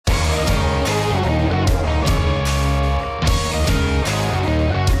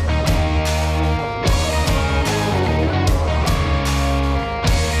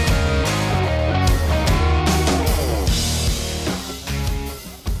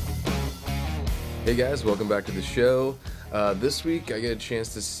Hey guys, welcome back to the show. This week I get a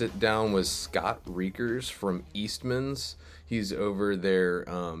chance to sit down with Scott REEKERS from EASTMAN'S. He's over their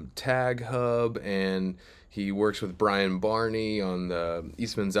tag hub, and he works with Brian Barney on the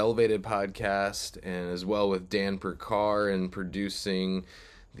EASTMAN'S Elevated podcast, and as well with Dan Percar and producing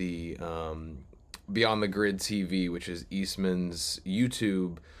the Beyond the Grid TV, which is EASTMAN'S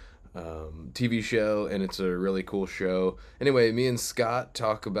YouTube TV show, and it's a really cool show. Anyway, me and Scott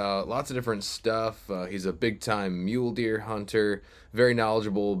talk about lots of different stuff. He's a big time mule deer hunter, very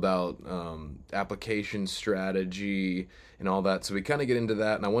knowledgeable about application strategy and all that. So we kind of get into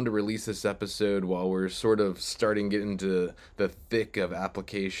that, and I wanted to release this episode while we're sort of starting to get into the thick of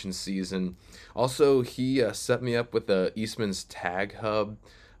application season. Also, he set me up with the EASTMAN'S Tag Hub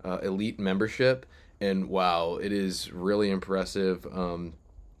Elite membership, and wow, it is really impressive.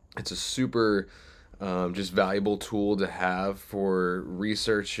 It's a super just valuable tool to have for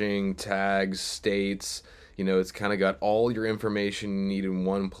researching tags, states. You know, it's kind of got all your information you need in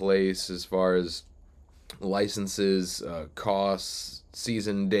one place as far as licenses, costs,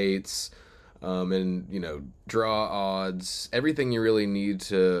 season dates, and, you know, draw odds, everything you really need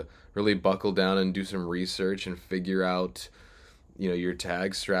to really buckle down and do some research and figure out, you know, your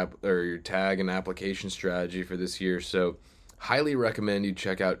tag strap or your tag and application strategy for this year. So highly recommend you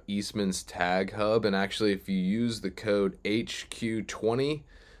check out EASTMAN'S Tag Hub, and actually if you use the code HQ20,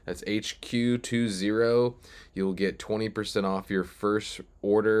 that's HQ20, you'll get 20% off your first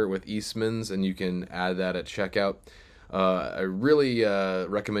order with EASTMAN'S, and you can add that at checkout. I really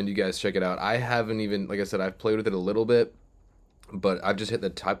recommend you guys check it out. I haven't even, like I said, I've played with it a little bit, but I've just hit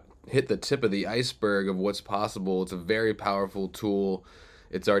the tip of the iceberg of what's possible. It's a very powerful tool.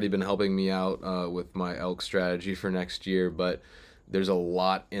 It's already been helping me out with my elk strategy for next year, but there's a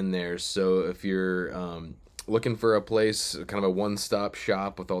lot in there. So if you're looking for a place, kind of a one-stop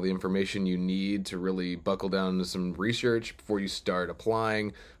shop with all the information you need to really buckle down into some research before you start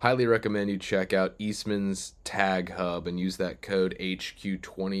applying, highly recommend you check out EASTMAN'S Tag Hub and use that code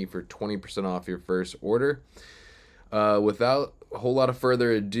HQ20 for 20% off your first order. Without a whole lot of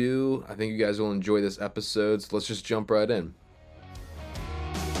further ado, I think you guys will enjoy this episode, so let's just jump right in.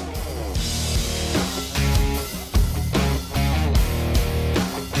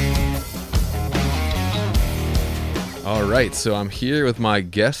 All right, so I'm here with my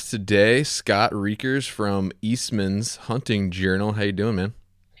guest today, Scott REEKERS from EASTMAN'S Hunting Journal. How you doing, man?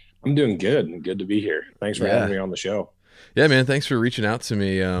 I'm doing good. Good to be here. Thanks for having me on the show. Yeah, man, thanks for reaching out to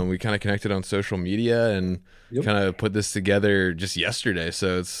me. We kind of connected on social media and kind of put this together just yesterday,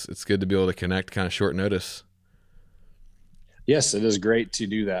 so it's good to be able to connect kind of short notice. Yes, it is great to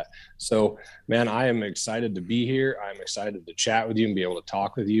do that. So, man, I am excited to be here. I'm excited to chat with you and be able to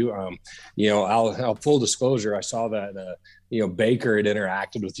talk with you. I'll full disclosure. I saw that, Baker had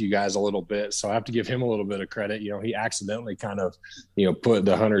interacted with you guys a little bit. So I have to give him a little bit of credit. You know, he accidentally kind of, put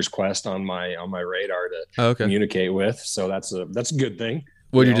the Hunter's Quest on my radar to communicate with. So that's a good thing.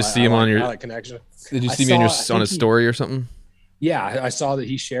 What, you just see him on your connection? Did you see me on his story or something? Yeah, I saw that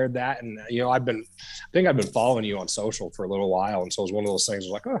he shared that, and I think I've been following you on social for a little while, and so it was one of those things. I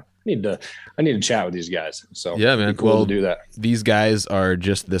was like, oh, I need to chat with these guys. So yeah, man, cool to do that. These guys are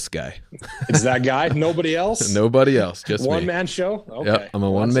just this guy. It's that guy. Nobody else. Nobody else. Just one man show. Okay, yep, I'm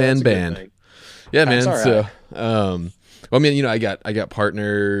a one man band. Yeah, man. Right. So, well, I mean, I got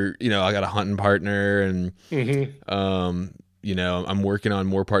partner. I got a hunting partner, and I'm working on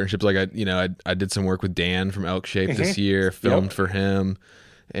more partnerships. Like I did some work with Dan from Elk Shape this year, filmed for him.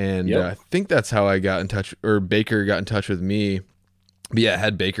 And I think that's how I got in touch, or Baker got in touch with me. But yeah, I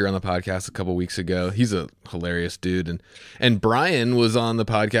had Baker on the podcast a couple weeks ago. He's a hilarious dude. And Brian was on the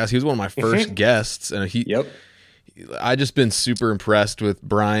podcast. He was one of my first guests. And I just been super impressed with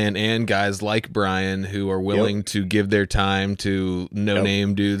Brian and guys like Brian who are willing to give their time to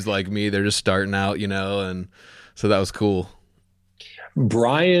no-name dudes like me. They're just starting out, and so that was cool.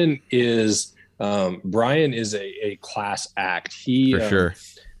 Brian is a class act. For sure.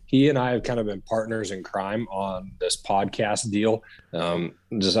 He and I have kind of been partners in crime on this podcast deal. I'll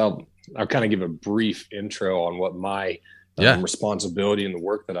kind of give a brief intro on what my responsibility and the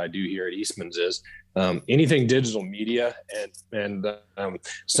work that I do here at EASTMAN'S is. Anything digital media and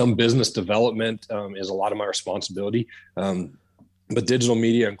some business development is a lot of my responsibility. But digital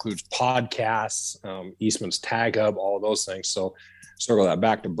media includes podcasts, EASTMAN'S Tag Hub, all of those things. So circle that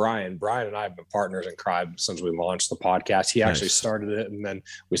back to Brian. Brian and I have been partners in crime since we launched the podcast. He actually started it, and then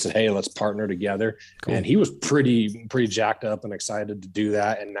we said, hey, let's partner together. Cool. And he was pretty jacked up and excited to do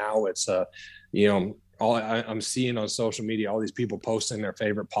that. And now it's I'm seeing on social media, all these people posting their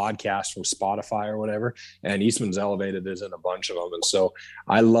favorite podcasts from Spotify or whatever, and Eastman's Elevated is in a bunch of them. And so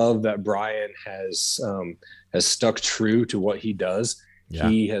I love that Brian has stuck true to what he does. Yeah.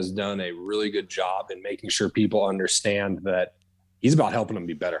 He has done a really good job in making sure people understand that he's about helping them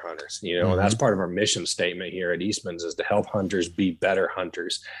be better hunters. And that's part of our mission statement here at Eastman's, is to help hunters be better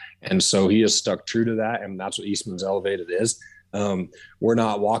hunters. And so he has stuck true to that. And that's what Eastman's Elevated is. We're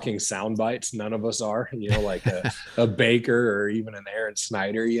not walking sound bites. None of us are, like a Baker or even an Aaron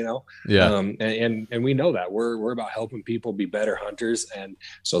Snyder, Yeah. And we know that we're about helping people be better hunters. And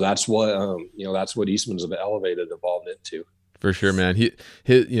so that's what, that's what Eastman's Elevated evolved into. For sure, man. He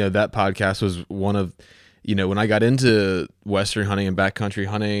that podcast was one of, when I got into Western hunting and backcountry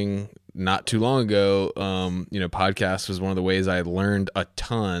hunting not too long ago, podcast was one of the ways I learned a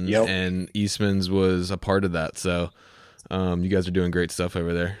ton. Yep. And Eastman's was a part of that. So, you guys are doing great stuff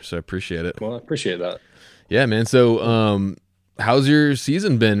over there, so I appreciate it. Well, I appreciate that. Yeah, man. So, how's your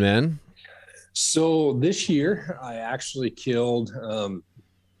season been, man? So this year I actually killed,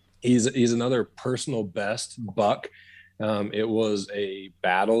 he's another personal best buck. It was a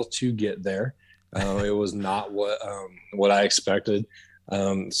battle to get there. It was not what I expected.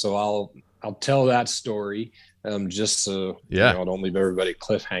 So I'll tell that story, just so I don't leave everybody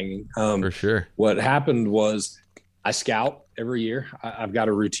cliffhanging. For sure. What happened was, I scout every year. I've got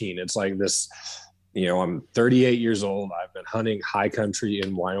a routine. It's like this, I'm 38 years old. I've been hunting high country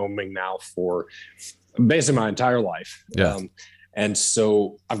in Wyoming now for basically my entire life. Yeah. And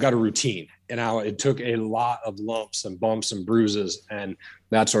so I've got a routine, and it took a lot of lumps and bumps and bruises and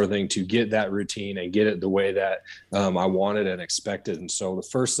that sort of thing to get that routine and get it the way that I wanted and expected. And so the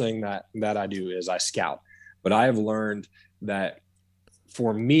first thing that I do is I scout. But I have learned that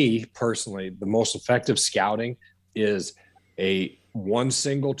for me personally, the most effective scouting is one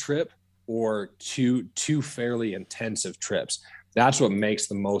single trip or two fairly intensive trips. That's what makes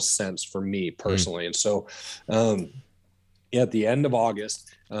the most sense for me personally. And so at the end of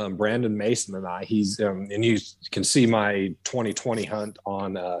August, Brandon Mason and I, and you can see my 2020 hunt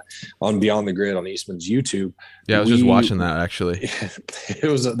on Beyond the Grid on Eastman's YouTube. Yeah, I was just watching that actually.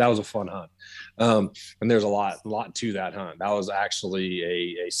 That was a fun hunt. And there's a lot to that hunt. That was actually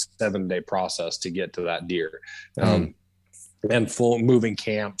a 7-day process to get to that deer. And full moving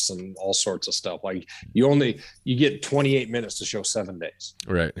camps and all sorts of stuff. Like you get 28 minutes to show 7 days.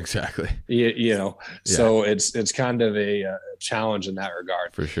 Right. Exactly. So it's kind of a challenge in that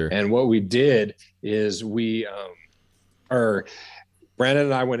regard. For sure. And what we did is Brandon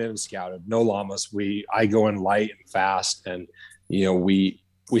and I went in and scouted, no llamas. I go in light and fast, and,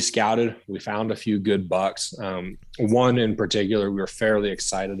 we scouted, we found a few good bucks. One in particular, we were fairly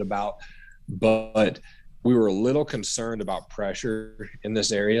excited about, but we were a little concerned about pressure in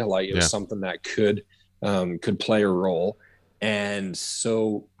this area. Like it was something that could play a role. And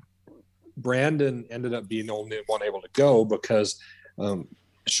so Brandon ended up being the only one able to go because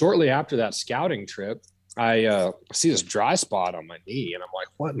shortly after that scouting trip, I see this dry spot on my knee, and I'm like,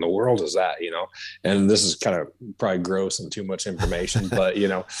 what in the world is that? And this is kind of probably gross and too much information, but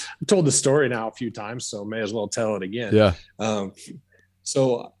I've told the story now a few times, so may as well tell it again. Yeah.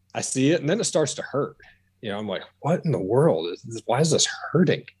 So I see it, and then it starts to hurt. I'm like, what in the world why is this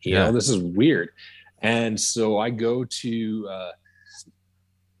hurting? This is weird. And so I go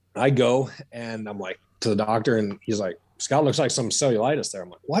and I'm like to the doctor, and he's like, Scott, looks like some cellulitis there.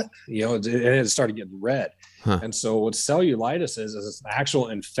 I'm like, what? And it started getting red. Huh. And so what cellulitis is it's an actual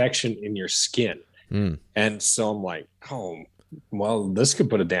infection in your skin. And so I'm like, oh, well, this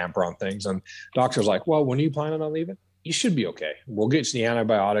could put a damper on things. And doctor's like, well, when are you planning on leaving? You should be okay. We'll get you the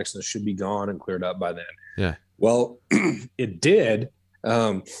antibiotics, and it should be gone and cleared up by then. Yeah. Well, it did.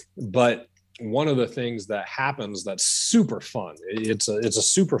 But one of the things that happens that's super fun, it's a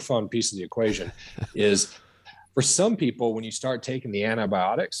super fun piece of the equation, is for some people, when you start taking the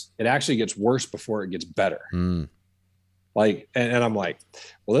antibiotics, it actually gets worse before it gets better. Like, and I'm like,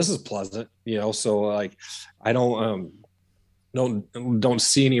 well, this is pleasant, so like, I don't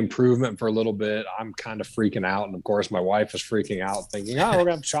see any improvement for a little bit. I'm kind of freaking out. And of course my wife is freaking out thinking, we're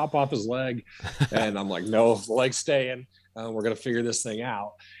going to chop off his leg. And I'm like, no, the leg's staying. We're going to figure this thing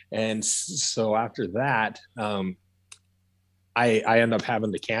out. And so after that, I end up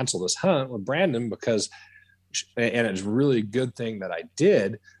having to cancel this hunt with Brandon and it's really a good thing that I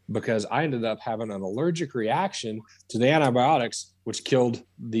did, because I ended up having an allergic reaction to the antibiotics, which killed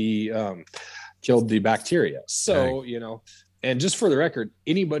the bacteria. So, and just for the record,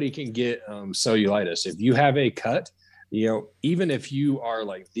 anybody can get cellulitis. If you have a cut, even if you are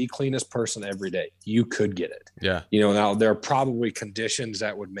like the cleanest person every day, you could get it. Yeah. Now there are probably conditions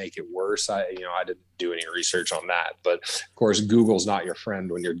that would make it worse. I didn't do any research on that, but of course, Google's not your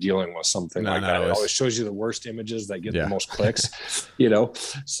friend when you're dealing with something like that. It always shows you the worst images that get the most clicks,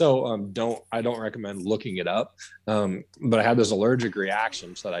 So I don't recommend looking it up. But I had this allergic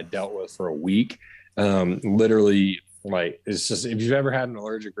reaction that I dealt with for a week. Literally, like, it's just, if you've ever had an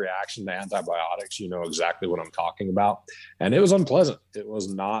allergic reaction to antibiotics, you know exactly what I'm talking about. And it was unpleasant. It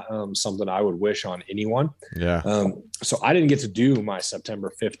was not something I would wish on anyone. Yeah. So I didn't get to do my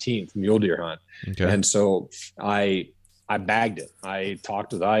September 15th mule deer hunt. Okay. And so I bagged it. I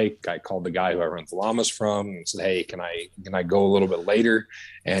talked to Ike. I called the guy who I rent the llamas from and said, hey, can I go a little bit later?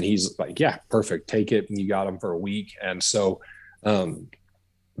 And he's like, yeah, perfect. Take it. And you got him for a week. And so,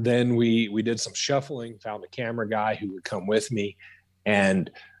 then we did some shuffling, found a camera guy who would come with me,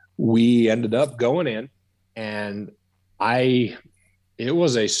 and we ended up going in, and it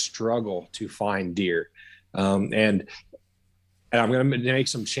was a struggle to find deer. And I'm going to make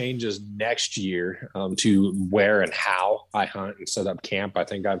some changes next year to where and how I hunt and set up camp. I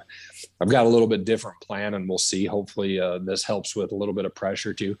think I've got a little bit different plan, and we'll see. Hopefully this helps with a little bit of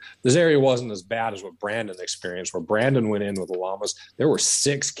pressure too. This area wasn't as bad as what Brandon experienced, where Brandon went in with the llamas. There were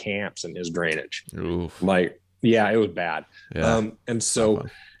 6 camps in his drainage. Oof. Like, yeah, it was bad. Yeah. And so,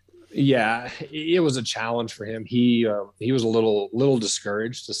 yeah, it was a challenge for him. He was a little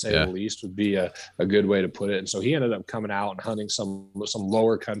discouraged, to say the least, would be a good way to put it. And so he ended up coming out and hunting some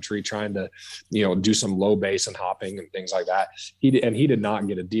lower country, trying to, do some low basin hopping and things like that. He did not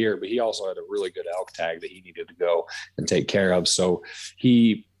get a deer, but he also had a really good elk tag that he needed to go and take care of. So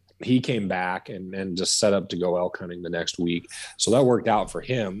he came back and just set up to go elk hunting the next week. So that worked out for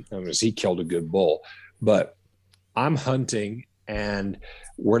him, because he killed a good bull. But I'm hunting, and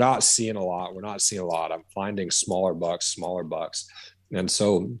we're not seeing a lot. I'm finding smaller bucks. And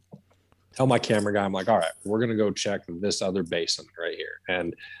so tell my camera guy, I'm like, all right, we're going to go check this other basin right here.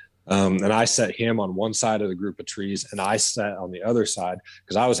 And I set him on one side of the group of trees, and I sat on the other side,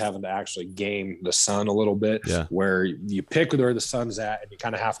 because I was having to actually game the sun a little bit, where you pick where the sun's at, and you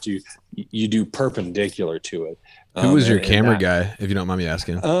kind of have to, you do perpendicular to it. Who was your camera guy, if you don't mind me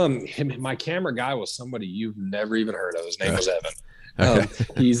asking? My camera guy was somebody you've never even heard of. His name was Evan. Okay.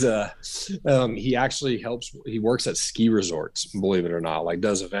 He actually he works at ski resorts, believe it or not, like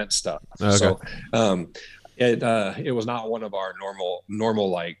does event stuff. Okay. So it was not one of our normal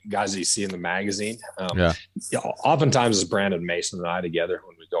like guys that you see in the magazine. Oftentimes it's Brandon Mason and I together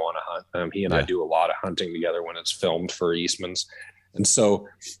when we go on a hunt. He and I do a lot of hunting together when it's filmed for EASTMAN'S. And so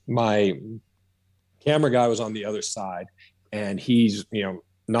my camera guy was on the other side, and he's,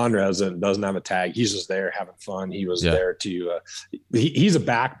 non-resident, doesn't have a tag. He's just there having fun. He was there to, he's a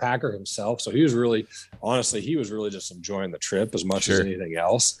backpacker himself. So he was really just enjoying the trip as much as anything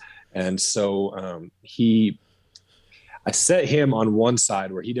else. And so I set him on one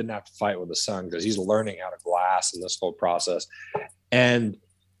side where he didn't have to fight with the sun, because he's learning how to glass in this whole process. And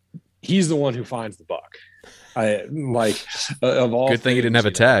he's the one who finds the buck. Of all good thing he didn't have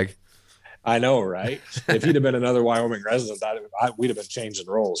a tag. I know, right? If he'd have been another Wyoming resident, we'd have been changing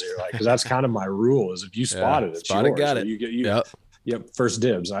roles here, because that's kind of my rule: is if you spot it, it's yours. Got it. You get first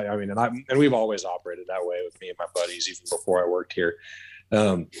dibs. I mean, and we've always operated that way with me and my buddies, even before I worked here.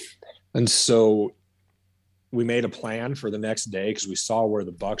 And so we made a plan for the next day, because we saw where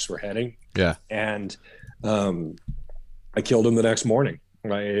the bucks were heading. Yeah, and I killed him the next morning.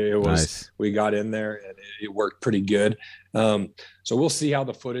 It was nice. We got in there, and it worked pretty good. So we'll see how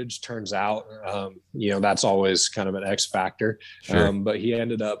the footage turns out. That's always kind of an X factor. Sure. But he's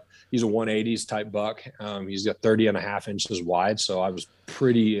a 180s type buck. He's got 30.5 inches wide. So I was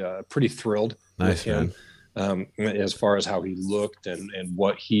pretty thrilled with him, as far as how he looked and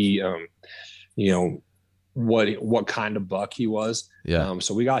what he, what kind of buck he was. Yeah.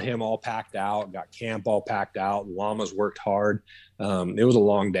 So we got him all packed out, got camp all packed out. Llamas worked hard. It was a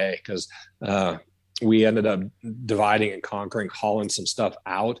long day, because we ended up dividing and conquering, hauling some stuff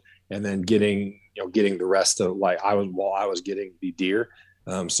out, and then getting the rest of, I was getting the deer.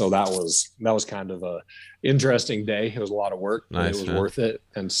 So that was kind of a interesting day. It was a lot of work, but it was worth it.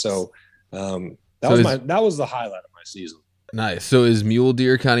 And so that was the highlight of my season. Nice. So is mule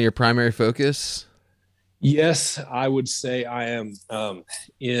deer kind of your primary focus? Yes, I would say I am.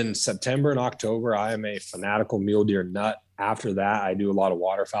 In September and October, I am a fanatical mule deer nut. After that, I do a lot of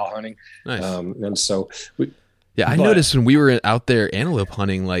waterfowl hunting. Nice. And so, I noticed when we were out there antelope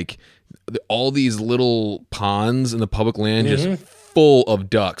hunting, like all these little ponds in the public land just full of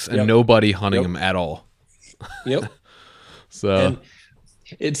ducks, and nobody hunting them at all. Yep. So and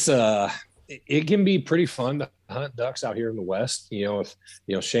it's it can be pretty fun to hunt ducks out here in the West. If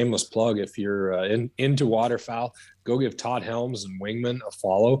shameless plug, if you're into waterfowl, go give Todd Helms and Wingman a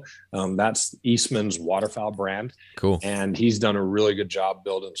follow. That's EASTMAN'S waterfowl brand. Cool. And he's done a really good job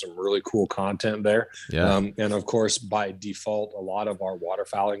building some really cool content there. Yeah. And of course, by default, a lot of our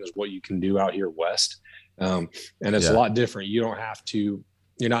waterfowling is what you can do out here West. And it's a lot different.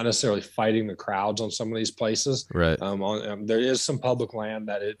 You're not necessarily fighting the crowds on some of these places. Right. There is some public land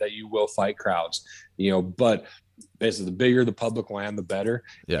that you will fight crowds, but basically the bigger the public land, the better.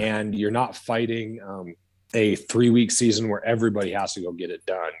 Yeah. And you're not fighting a 3-week season where everybody has to go get it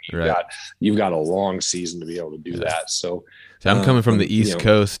done. You've got a long season to be able to do that. So I'm coming from the East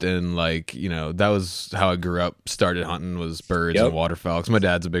Coast, and that was how I grew up, started hunting, was birds and waterfowl. Because my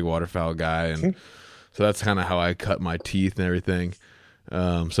dad's a big waterfowl guy. And so that's kind of how I cut my teeth and everything.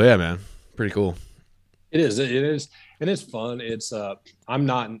 So yeah, man, pretty cool. It is. And it's fun.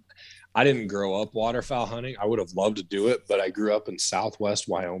 I didn't grow up waterfowl hunting. I would have loved to do it, but I grew up in Southwest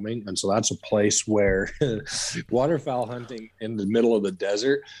Wyoming. And so that's a place where waterfowl hunting in the middle of the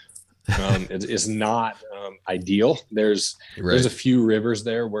desert is not ideal. There's a few rivers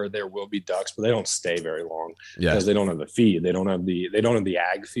there where there will be ducks, but they don't stay very long because they don't have the feed. They don't have the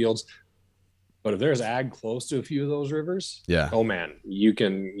ag fields. But if there's ag close to a few of those rivers, oh man, you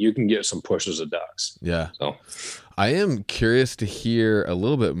can get some pushes of ducks. Yeah. So I am curious to hear a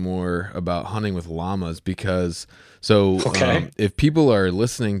little bit more about hunting with llamas, because if people are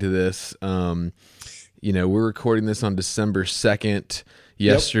listening to this, we're recording this on December 2nd.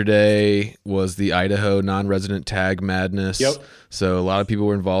 Yesterday was the Idaho non-resident tag madness. So a lot of people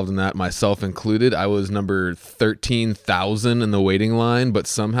were involved in that, myself included. I was number 13,000 in the waiting line, but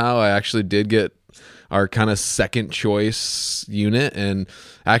somehow I actually did get our kind of second choice unit, and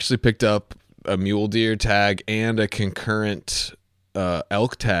actually picked up a mule deer tag and a concurrent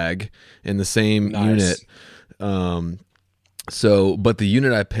elk tag in the same unit. But the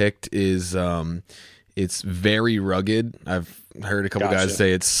unit I picked is it's very rugged. I've heard a couple guys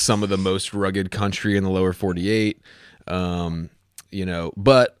say it's some of the most rugged country in the lower 48. But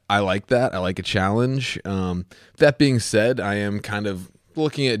I like that. I like a challenge. That being said, I am kind of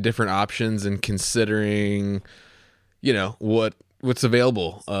looking at different options and considering, what's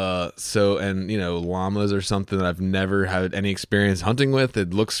available. Llamas are something that I've never had any experience hunting with.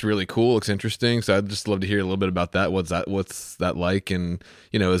 It looks really cool. Looks interesting. So I'd just love to hear a little bit about that. What's that like? And,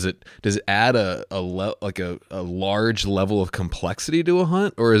 does it add a large level of complexity to a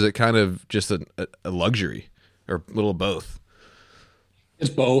hunt, or is it kind of just a luxury, or a little of both? It's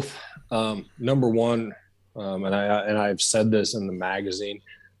both. Number one, and I've said this in the magazine.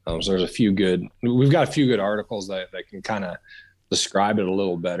 So we've got a few good articles that can kind of describe it a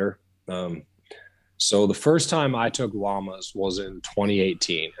little better. So the first time I took llamas was in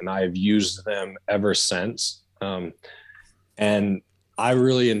 2018, and I have used them ever since. And I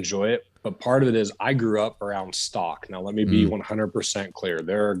really enjoy it. But part of it is I grew up around stock. Now, let me be 100% clear.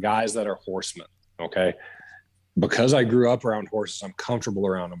 There are guys that are horsemen, okay? Because I grew up around horses, I'm comfortable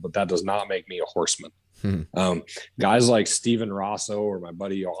around them, but that does not make me a horseman. Guys like Steven Rosso or my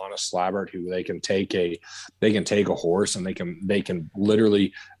buddy Johannes Slabert, who they can take a horse and they can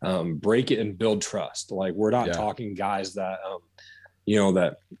literally break it and build trust. Like, we're not talking guys that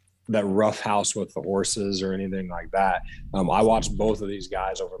that roughhouse with the horses or anything like that. I watched both of these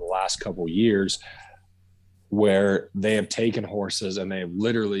guys over the last couple years where they have taken horses and they have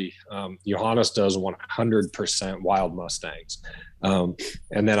literally Johannes does 100% wild Mustangs. And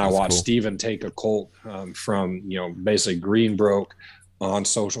then I watched Steven take a colt from, basically Greenbroke on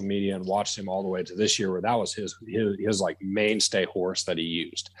social media, and watched him all the way to this year where that was his like mainstay horse that he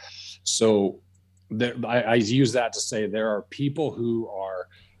used. So I use that to say there are people who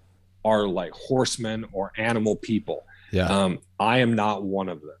are like horsemen or animal people. I am not one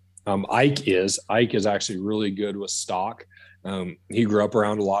of them. Ike is actually really good with stock. He grew up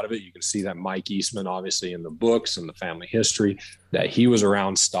around a lot of it. You can see that Mike Eastman, obviously, in the books and the family history, that he was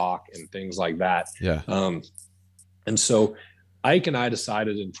around stock and things like that. And so Ike and I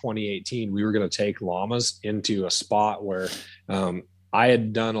decided in 2018 we were going to take llamas into a spot where I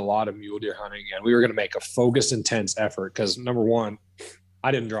had done a lot of mule deer hunting, and we were going to make a focused, intense effort because, number one,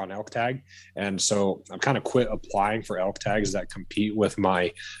 I didn't draw an elk tag. And so I've kind of quit applying for elk tags that compete with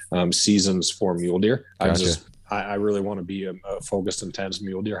my seasons for mule deer. Gotcha. I really want to be a focused, intense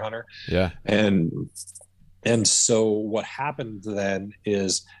mule deer hunter. And so what happened then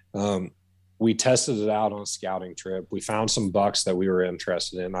is we tested it out on a scouting trip. We found some bucks that we were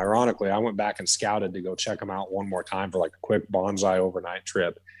interested in. Ironically, I went back and scouted to go check them out one more time for like a quick bonsai overnight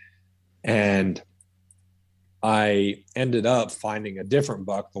trip. And I ended up finding a different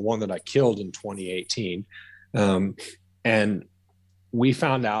buck, the one that I killed in 2018. And we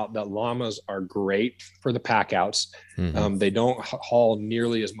found out that llamas are great for the pack outs. They don't haul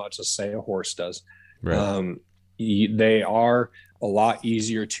nearly as much as, say, a horse does. Right. They are a lot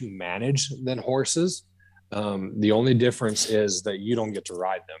easier to manage than horses. The only difference is that you don't get to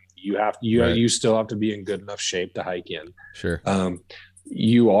ride them. You still have to be in good enough shape to hike in. Sure.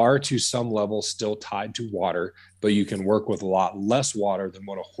 You are to some level still tied to water, but you can work with a lot less water than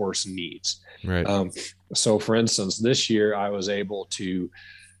what a horse needs. Right. So for instance, this year I was able to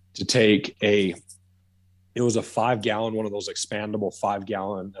take it was a 5-gallon, one of those expandable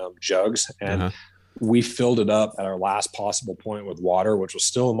 5-gallon jugs. And we filled it up at our last possible point with water, which was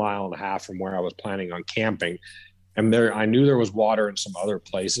still 1.5 miles from where I was planning on camping. And I knew there was water in some other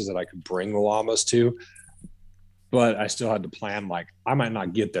places that I could bring the llamas to, but I still had to plan, like, I might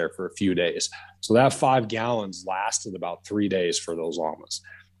not get there for a few days. So that 5 gallons lasted about 3 days for those llamas.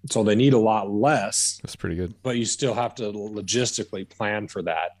 So they need a lot less. That's pretty good. But you still have to logistically plan for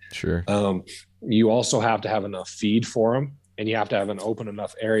that. Sure. You also have to have enough feed for them, and you have to have an open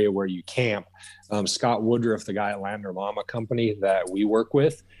enough area where you camp. Scott Woodruff, the guy at Lander Llama Company that we work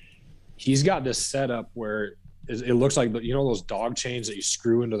with, he's got this setup where it looks like, those dog chains that you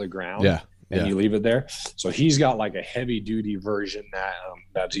screw into the ground. Yeah. And you leave it there. So he's got like a heavy duty version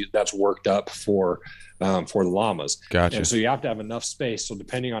that's worked up for the llamas. Gotcha. And so you have to have enough space. So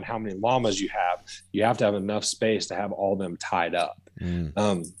depending on how many llamas you have to have enough space to have all them tied up.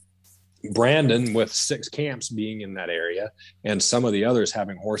 Brandon, with 6 camps being in that area and some of the others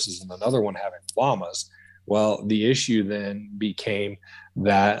having horses and another one having llamas, well, the issue then became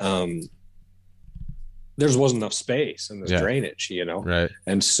that there wasn't enough space in this drainage, Right.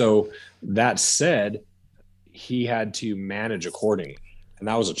 And so that said, he had to manage accordingly, and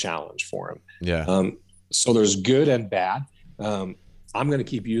that was a challenge for him. Yeah. So there's good and bad. I'm going to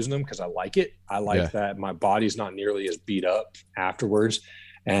keep using them because I like it. I like that my body's not nearly as beat up afterwards,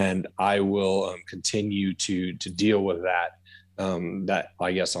 and I will continue to deal with that. That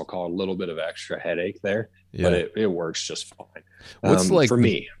I guess I'll call a little bit of extra headache there, but it works just fine. What's for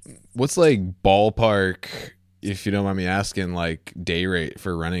me? What's like ballpark, if you don't mind me asking, like day rate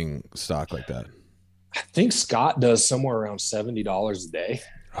for running stock like that? I think Scott does somewhere around $70 a day.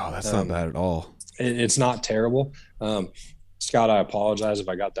 Oh, that's not bad at all. It's not terrible. Scott, I apologize if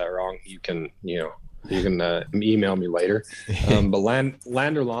I got that wrong. You can email me later. But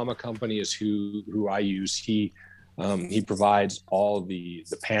Lander Llama Company is who I use. He provides all the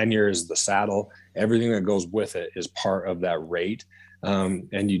panniers, the saddle, everything that goes with it is part of that rate.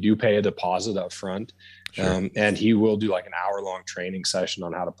 And you do pay a deposit up front. Sure. And he will do like an hour-long training session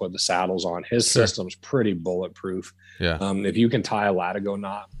on how to put the saddles on. His system's pretty bulletproof. Yeah. If you can tie a latigo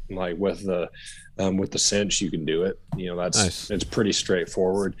knot like with the cinch, you can do it. It's pretty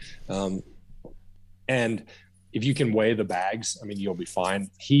straightforward. And if you can weigh the bags, I mean, you'll be fine.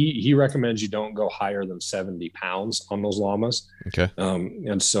 He recommends you don't go higher than 70 pounds on those llamas. Okay.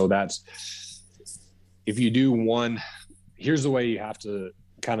 And so if you do one, here's the way you have to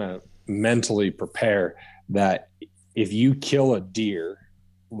kind of mentally prepare that if you kill a deer,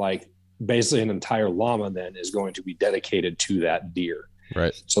 like basically an entire llama then is going to be dedicated to that deer.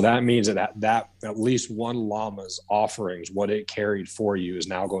 Right. So that means that at least one llama's offerings, what it carried for you, is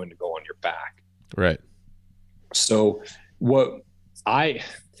now going to go on your back. Right. So what I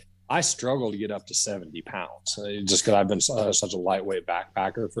struggle to get up to 70 pounds just because I've been such a lightweight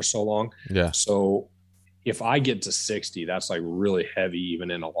backpacker for so long. Yeah. So if I get to 60, that's like really heavy,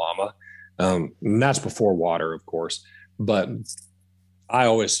 even in a llama. And that's before water, of course. But I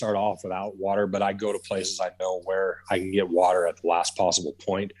always start off without water, but I go to places I know where I can get water at the last possible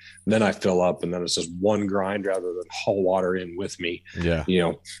point. Then I fill up, and then it's just one grind rather than haul water in with me. Yeah.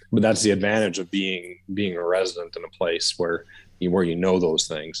 But that's the advantage of being a resident in a place where you know those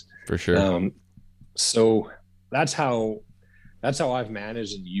things. For sure. So that's how I've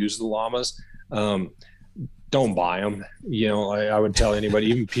managed and used the llamas. Don't buy them. I would tell anybody,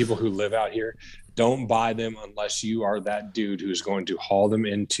 even people who live out here, don't buy them unless you are that dude who's going to haul them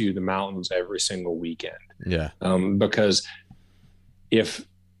into the mountains every single weekend. Yeah. Because if,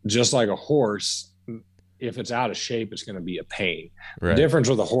 just like a horse, if it's out of shape, it's going to be a pain. Right. The difference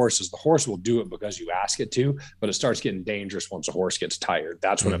with a horse is the horse will do it because you ask it to, but it starts getting dangerous once a horse gets tired.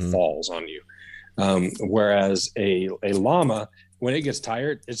 That's when it falls on you. Whereas a llama, when it gets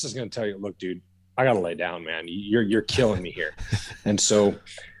tired, it's just going to tell you, look, dude, I got to lay down, man. You're killing me here. And so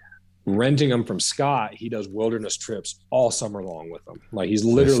renting them from Scott, he does wilderness trips all summer long with them. Like he's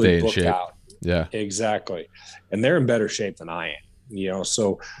literally booked out. Yeah, exactly. And they're in better shape than I am,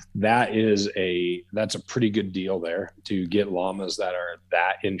 so that's a pretty good deal there to get llamas that are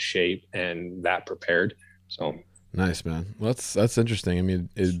that in shape and that prepared. So nice, man. Well, that's interesting. I mean,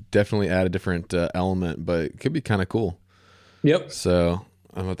 it definitely add a different element, but it could be kind of cool. yep. So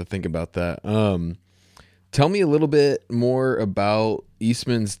I'm about to think about that. Tell me a little bit more about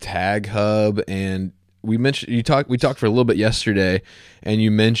Eastman's Tag Hub, and we talked for a little bit yesterday, and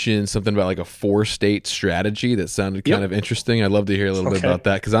you mentioned something about like a 4-state strategy that sounded kind of interesting. I'd love to hear a little bit about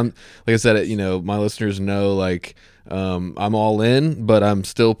that, because I'm, like I said, my listeners know, like, I'm all in, but I'm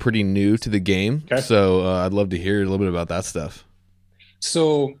still pretty new to the game. Okay. So I'd love to hear a little bit about that stuff.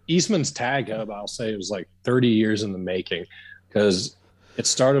 So Eastman's Tag Hub, I'll say it was like 30 years in the making, because it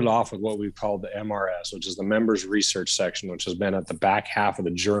started off with what we've called the MRS, which is the members research section, which has been at the back half of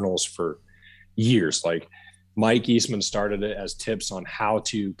the journals for years. Like Mike Eastman started it as tips on how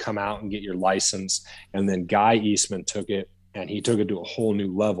to come out and get your license. And then Guy Eastman took it, and he took it to a whole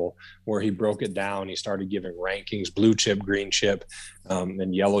new level where he broke it down. He started giving rankings: blue chip, green chip,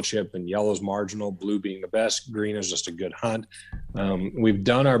 and yellow chip. And yellow's marginal, blue being the best, green is just a good hunt. We've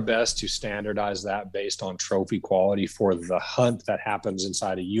done our best to standardize that based on trophy quality for the hunt that happens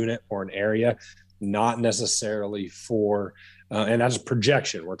inside a unit or an area, not necessarily for and that's a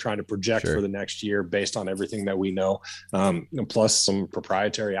projection. We're trying to project for the next year based on everything that we know, plus some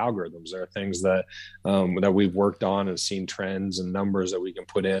proprietary algorithms. There are things that that we've worked on and seen trends and numbers that we can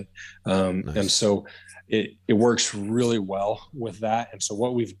put in, and so it works really well with that. And so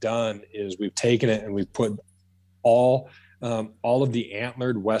what we've done is we've taken it and we've put all of the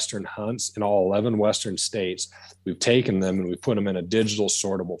antlered Western hunts in all 11 Western states. We've taken them and we've put them in a digital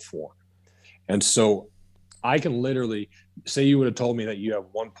sortable form. And so I can literally say, you would have told me that you have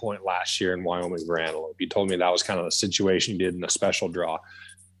 1 point last year in Wyoming for antelope. You told me that was kind of the situation you did in a special draw.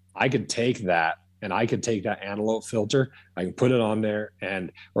 I could take that, and I could take that antelope filter. I can put it on there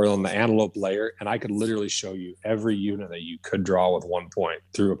or on the antelope layer, and I could literally show you every unit that you could draw with 1 point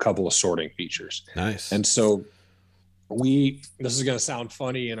through a couple of sorting features. Nice. And so this is going to sound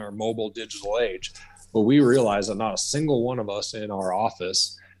funny in our mobile digital age, but we realize that not a single one of us in our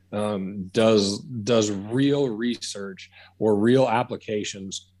office does real research or real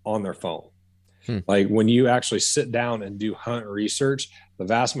applications on their phone. Like when you actually sit down and do hunt research, the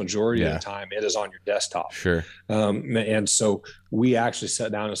vast majority of the time it is on your desktop. Sure. And so we actually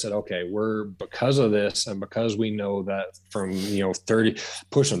sat down and said, okay, because of this, and because we know that from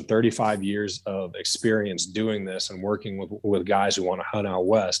 35 years of experience doing this and working with guys who want to hunt out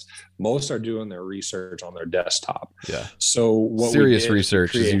west, most are doing their research on their desktop. Yeah. So what serious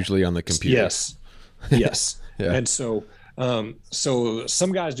research is usually on the computer. Yes. Yes. Yeah. And so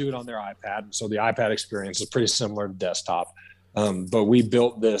some guys do it on their iPad. So the iPad experience is pretty similar to desktop. But we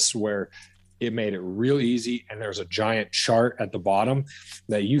built this where it made it real easy. And there's a giant chart at the bottom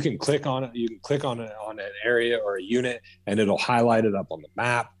that you can click on it. You can click on it on an area or a unit, and it'll highlight it up on the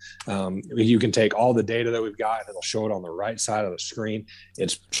map. You can take all the data that we've got, and it'll show it on the right side of the screen.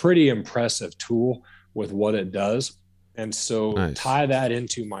 It's pretty impressive tool with what it does. And so tie that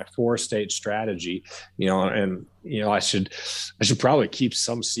into my 4-state strategy, I should probably keep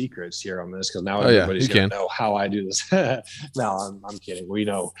some secrets here on this, because now everybody's going to know how I do this. No, I'm kidding. We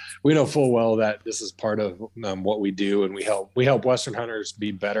know full well that this is part of what we do, and we help Western hunters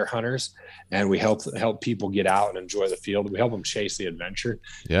be better hunters, and we help people get out and enjoy the field. We help them chase the adventure.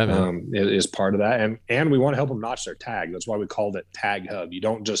 Yeah, man. It is part of that, and we want to help them notch their tag. That's why we called it Tag Hub. You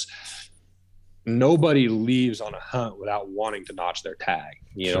don't just nobody leaves on a hunt without wanting to notch their tag.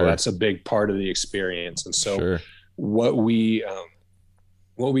 That's a big part of the experience. And so what we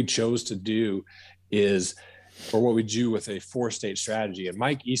chose to do is, or what we do with a 4-state strategy, and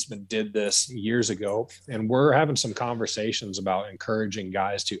Mike Eastman did this years ago, and we're having some conversations about encouraging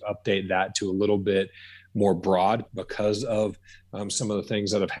guys to update that to a little bit more broad because of some of the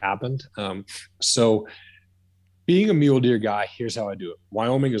things that have happened. So being a mule deer guy, here's how I do it.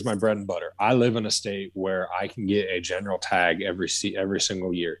 Wyoming is my bread and butter. I live in a state where I can get a general tag every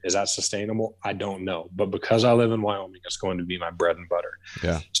single year. Is that sustainable? I don't know. But because I live in Wyoming, it's going to be my bread and butter.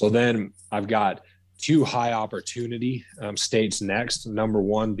 Yeah. So then I've got 2 high opportunity states next. Number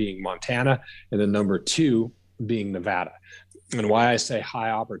 1 being Montana, and then number 2 being Nevada. And why I say high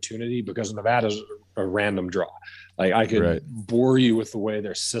opportunity, because Nevada's a random draw. Like I could bore you with the way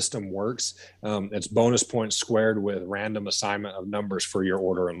their system works. It's bonus points squared with random assignment of numbers for your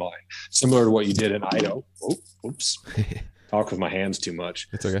order in line, similar to what you did in Idaho. Oh, oops. Talk with my hands too much.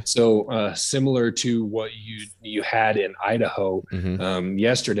 It's okay. So similar to what you had in Idaho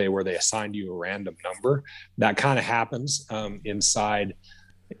yesterday, where they assigned you a random number. That kind of happens inside,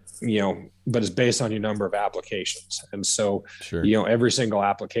 but it's based on your number of applications. And so, every single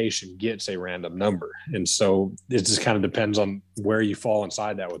application gets a random number. And so it just kind of depends on where you fall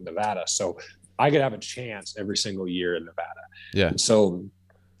inside that with Nevada. So I could have a chance every single year in Nevada. Yeah. And so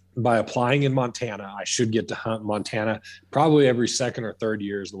by applying in Montana, I should get to hunt Montana probably every second or third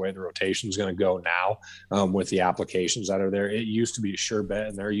year is the way the rotation is going to go now with the applications that are there. It used to be a sure bet,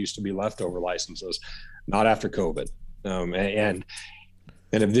 and there used to be leftover licenses, not after COVID. And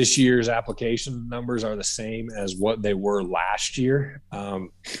if this year's application numbers are the same as what they were last year,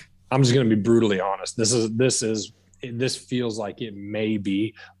 I'm just going to be brutally honest. This feels like it may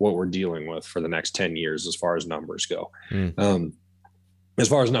be what we're dealing with for the next 10 years as far as numbers go. As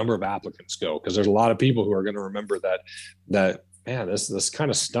far as number of applicants go, because there's a lot of people who are going to remember that man, this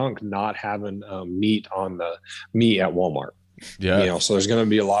kind of stunk not having meat at Walmart. Yeah. So there's going to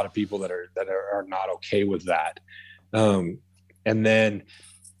be a lot of people that are not okay with that. And then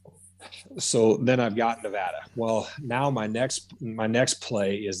I've got Nevada. Well, now my next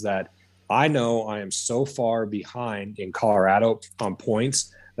play is that I know I am so far behind in Colorado on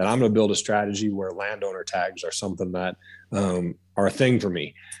points that I'm going to build a strategy where landowner tags are something that are a thing for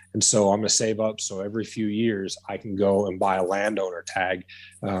me. And so I'm going to save up so every few years I can go and buy a landowner tag.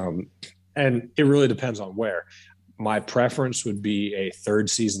 And it really depends on where. My preference would be a third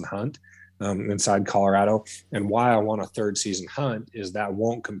season hunt inside Colorado. And why I want a third season hunt is that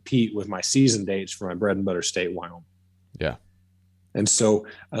won't compete with my season dates for my bread and butter state, Wyoming. Yeah. And so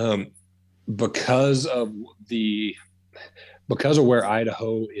because of where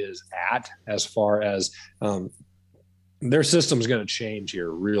Idaho is at, as far as their system is going to change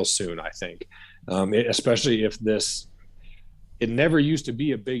here real soon, I think, especially if it never used to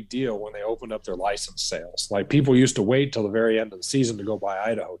be a big deal when they opened up their license sales. Like, people used to wait till the very end of the season to go buy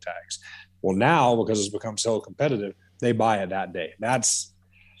Idaho tags. Well, now, because it's become so competitive, they buy it that day. I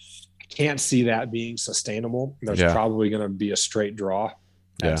can't see that being sustainable. There's probably going to be a straight draw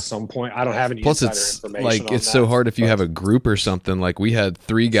at some point. I don't have any Plus, insider it's information like on it's that, so hard if you have a group or something. Like, we had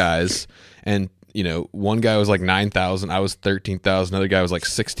 3 guys, and one guy was like 9,000, I was 13,000, another guy was like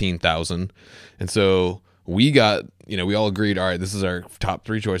 16,000, and so we got we all agreed, all right, this is our top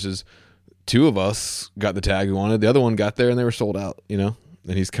 3 choices. 2 of us got the tag we wanted. The other one got there and they were sold out. And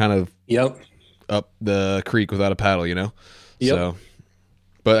he's kind of up the creek without a paddle. So,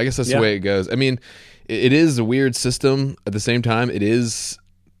 but I guess that's the way it goes. I mean, it is a weird system. At the same time, it is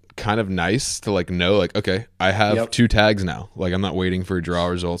kind of nice to know, okay, I have 2 tags now. Like, I'm not waiting for draw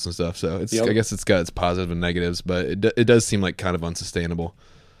results and stuff. So it's I guess it's got its positives and negatives, but it does seem like kind of unsustainable.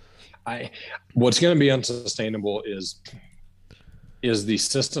 What's going to be unsustainable is the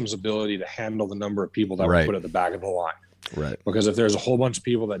system's ability to handle the number of people that were put at the back of the line. Right. Because if there's a whole bunch of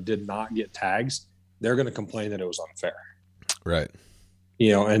people that did not get tags, they're going to complain that it was unfair. Right.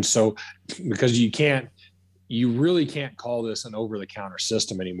 And so, because you really can't call this an over-the-counter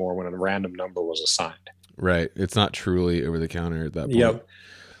system anymore when a random number was assigned. Right. It's not truly over-the-counter at that point. Yep.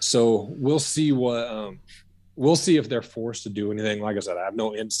 So we'll see we'll see if they're forced to do anything. Like I said, I have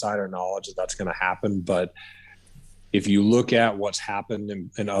no insider knowledge that that's going to happen, but if you look at what's happened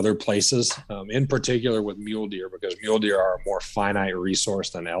in other places, in particular with mule deer, because mule deer are a more finite resource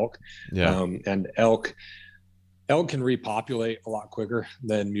than elk. Yeah. And elk can repopulate a lot quicker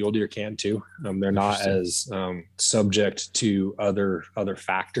than mule deer can too. They're not as subject to other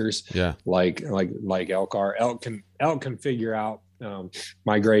factors. Yeah. Like elk are. Elk can figure out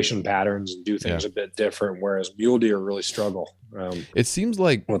migration patterns and do things a bit different, whereas mule deer really struggle. It seems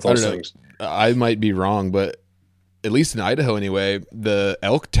like, with those things. I might be wrong, but at least in Idaho anyway, the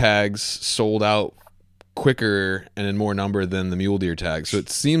elk tags sold out quicker and in more number than the mule deer tags. So it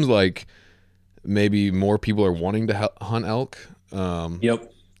seems like maybe more people are wanting to hunt elk.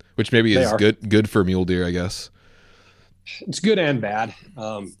 Which maybe is good for mule deer, I guess. It's good and bad.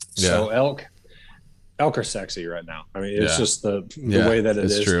 So elk are sexy right now. I mean, it's just the way that it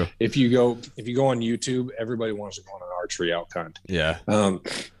is. True. If you go on YouTube, everybody wants to go on an archery elk hunt. Yeah.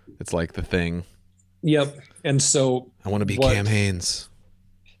 It's like the thing. Yep. And so I want to be Cam Hanes.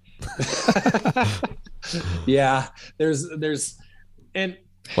 Yeah. There's and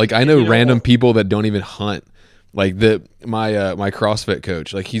like, I know random people that don't even hunt. Like my CrossFit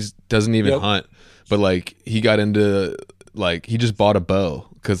coach, like, he doesn't even hunt, but like, he got into, like, he just bought a bow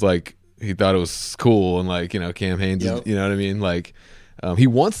because, like, he thought it was cool, and like, Cam Hanes, you know what I mean? Like, he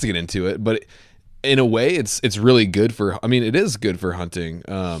wants to get into it, but in a way it's really good for, it is good for hunting.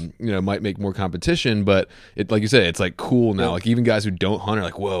 It might make more competition, but it, like you said, it's like cool now. Like, even guys who don't hunt are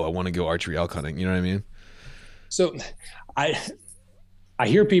like, whoa, I want to go archery elk hunting. You know what I mean? So I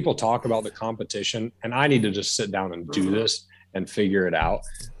hear people talk about the competition, and I need to just sit down and do this and figure it out.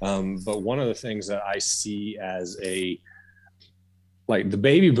 But one of the things that I see as the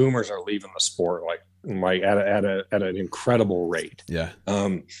baby boomers are leaving the sport like like at an incredible rate. Yeah.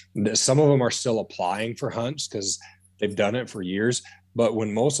 Some of them are still applying for hunts because they've done it for years. But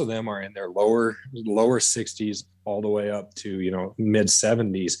when most of them are in their lower 60s all the way up to, you know, mid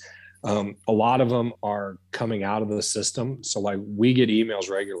 70s, a lot of them are coming out of the system. So like we get emails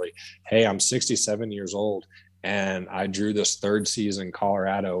regularly. Hey, I'm 67 years old and I drew this third season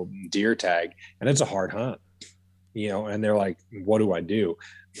Colorado deer tag, and it's a hard hunt, you know, and they're like, what do I do?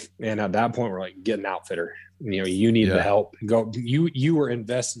 And at that point, we're like, get an outfitter. You know, you need the help. Go. You were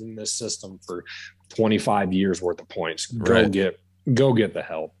invested in this system for 25 years worth of points. Go get the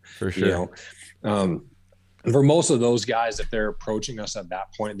help. For sure. You know, for most of those guys, if they're approaching us at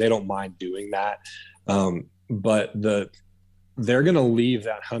that point, they don't mind doing that. But they're going to leave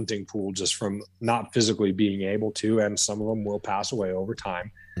that hunting pool just from not physically being able to, and some of them will pass away over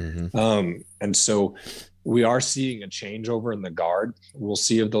time. Mm-hmm. And so we are seeing a changeover in the guard. We'll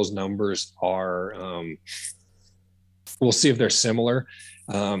see if those numbers are, we'll see if they're similar.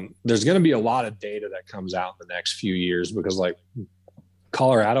 There's going to be a lot of data that comes out in the next few years, because like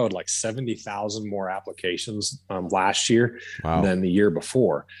Colorado had like 70,000 more applications last year than the year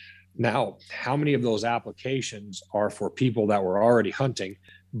before. Now, how many of those applications are for people that were already hunting,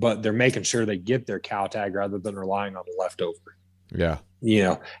 but they're making sure they get their cow tag rather than relying on the leftover? Yeah. You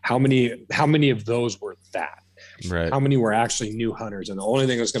know, how many of those were that? Right. How many were actually new hunters? And the only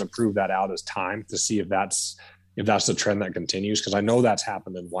thing that's going to prove that out is time, to see if that's the trend that continues. Because I know that's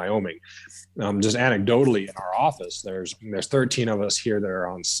happened in Wyoming. Just anecdotally, in our office, there's 13 of us here that are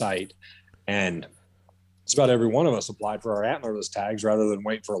on site, and it's about every one of us applied for our antlerless tags rather than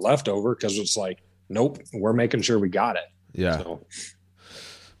wait for a leftover, because it's like, nope, we're making sure we got it. Yeah. So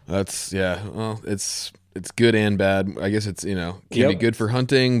that's, well, it's good and bad. I guess it's, you know, can be good for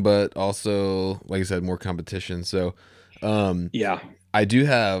hunting, but also, like I said, more competition. So, I do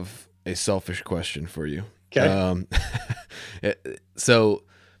have a selfish question for you. Okay. So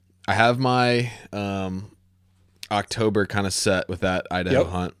I have my October kind of set with that Idaho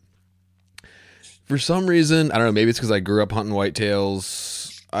hunt. For some reason, I don't know, maybe it's because I grew up hunting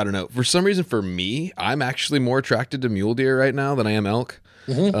whitetails. I don't know. For some reason, for me, I'm actually more attracted to mule deer right now than I am elk.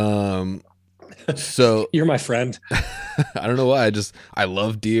 Mm-hmm. So you're my friend. I don't know why. I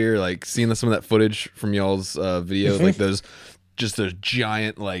love deer. Like seeing some of that footage from y'all's video, like those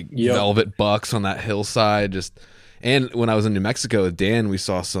giant like velvet bucks on that hillside. And when I was in New Mexico with Dan, we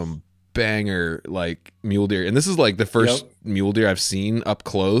saw some banger like mule deer, and this is like the first mule deer I've seen up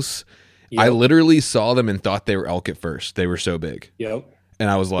close. I literally saw them and thought they were elk at first. They were so big. And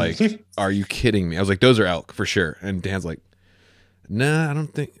I was like, are you kidding me? I was like, those are elk for sure. And Dan's like, nah, I don't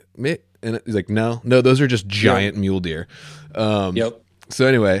think. And he's like, no, those are just giant mule deer. So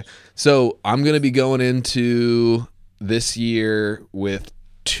anyway, I'm going to be going into this year with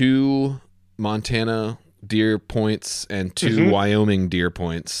 2 Montana deer points and 2 Wyoming deer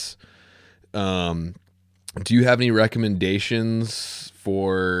points. Do you have any recommendations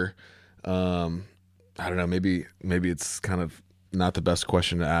for, I don't know, maybe it's kind of not the best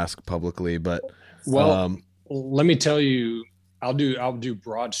question to ask publicly, but let me tell you, I'll do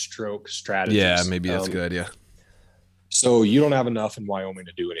broad stroke strategies. Yeah, maybe that's a good idea. So you don't have enough in Wyoming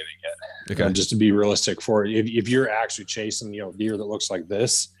to do anything yet. Okay. Just to be realistic, for if you're actually chasing, you know, deer that looks like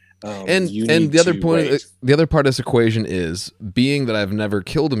this. And the other part of this equation is, being that I've never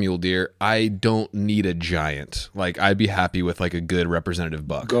killed a mule deer, I don't need a giant. Like, I'd be happy with like a good representative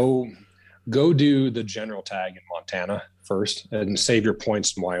buck. Go do the general tag in Montana first and save your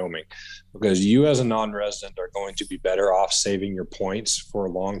points in Wyoming, because you as a non-resident are going to be better off saving your points for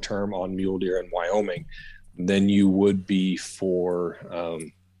long-term on mule deer in Wyoming than you would be for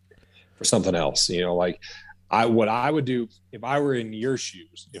something else. You know, like what I would do if I were in your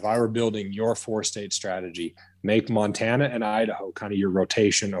shoes, if I were building your 4-state strategy, make Montana and Idaho kind of your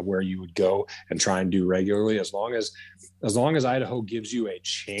rotation of where you would go and try and do regularly. As long as Idaho gives you a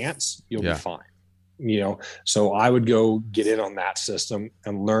chance, you'll be fine. You know, so I would go get in on that system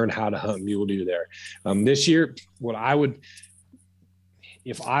and learn how to hunt mule deer there. This year,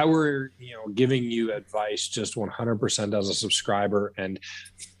 if I were, you know, giving you advice just 100% as a subscriber, and,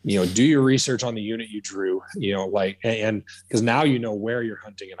 you know, do your research on the unit you drew, you know, like, and because now you know where you're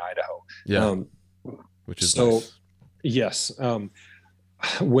hunting in Idaho. Yeah. Which is so nice. Yes.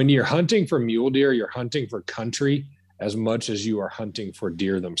 When you're hunting for mule deer, you're hunting for country as much as you are hunting for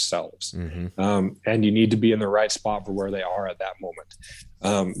deer themselves. Mm-hmm. And you need to be in the right spot for where they are at that moment.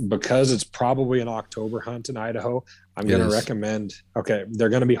 Because it's probably an October hunt in Idaho, I'm going to recommend, they're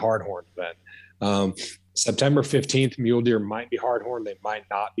going to be hardhorn then. September 15th, mule deer might be hardhorn. They might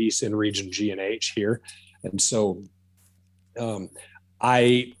not be in region G and H here. And so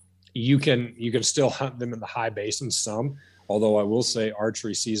I you can still hunt them in the high basins some. Although I will say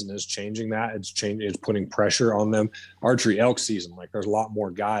archery season is changing that. It's putting pressure on them. Archery elk season, like there's a lot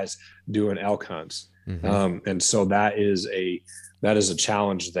more guys doing elk hunts. And so that is a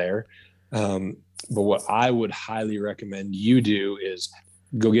challenge there. But what I would highly recommend you do is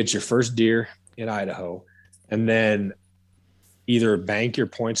go get your first deer in Idaho, and then either bank your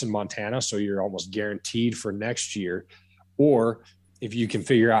points in Montana so you're almost guaranteed for next year, or if you can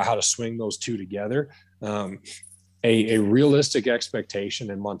figure out how to swing those two together, a realistic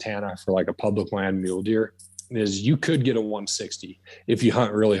expectation in Montana for like a public land mule deer is you could get a 160 if you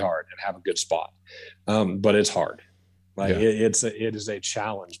hunt really hard and have a good spot. But it's hard. Like it is a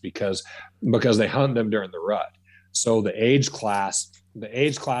challenge because they hunt them during the rut. So the age class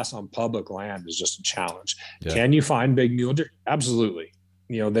on public land is just a challenge. Yeah. Can you find big mule deer? Absolutely.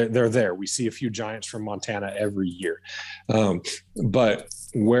 They're there. We see a few giants from Montana every year. But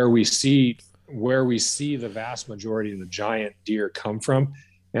where we see the vast majority of the giant deer come from,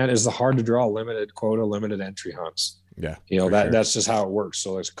 and is the hard to draw limited quota, limited entry hunts. Yeah. That's just how it works.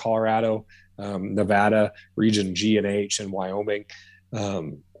 So it's Colorado, Nevada, region G and H, and Wyoming.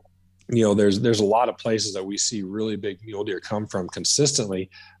 There's a lot of places that we see really big mule deer come from consistently,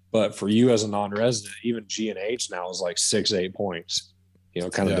 but for you as a non-resident, even G and H now is like 6-8 points,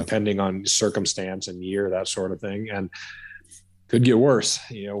 depending on circumstance and year, that sort of thing. And could get worse.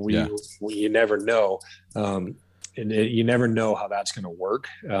 You never know. And you never know how that's going to work.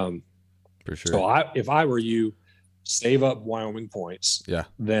 For sure. So if I were you, save up Wyoming points,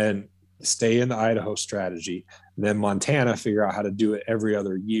 then stay in the Idaho strategy, then Montana, figure out how to do it every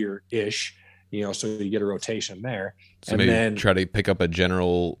other year ish, so you get a rotation there. So and maybe then try to pick up a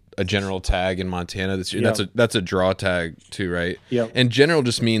general tag in Montana this year. That's a draw tag too, right? Yep. And general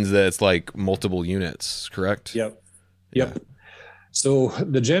just means that it's like multiple units, correct? Yep. So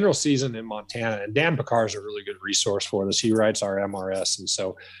the general season in Montana, and Dan Picard is a really good resource for this. He writes our MRS. And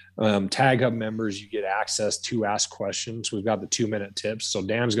so Tag Hub members, you get access to ask questions. We've got the 2-minute tips. So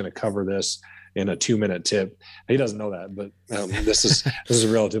Dan's going to cover this in a 2-minute tip. He doesn't know that, but this is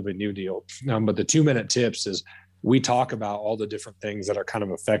a relatively new deal. But the 2-minute tips is we talk about all the different things that are kind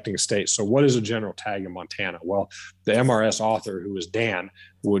of affecting states. So what is a general tag in Montana? Well, the MRS author, who is Dan,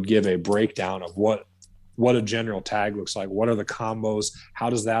 would give a breakdown of what a general tag looks like. What are the combos?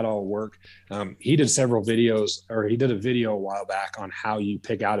 How does that all work? He did several videos, or he did a video a while back on how you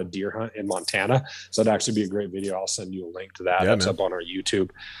pick out a deer hunt in Montana. So it'd actually be a great video. I'll send you a link to that. That's up on our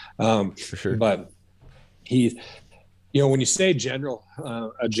YouTube. For sure. But when you say a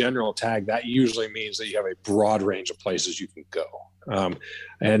general tag, that usually means that you have a broad range of places you can go.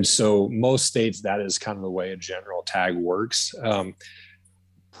 And so most states, that is kind of the way a general tag works.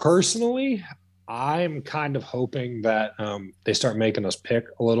 Personally, I'm kind of hoping that they start making us pick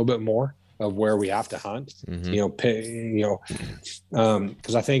a little bit more of where we have to hunt, because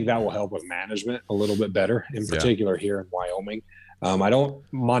I think that will help with management a little bit better, in particular here in Wyoming.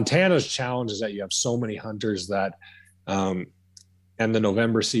 Montana's challenge is that you have so many hunters that, and the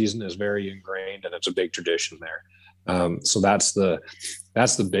November season is very ingrained, and it's a big tradition there. So that's the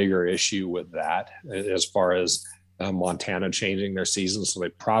bigger issue with that, as far as Montana changing their season. So they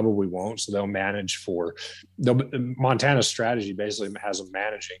probably won't. So they'll manage Montana's strategy basically has them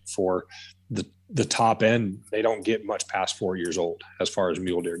managing for the top end. They don't get much past 4 years old as far as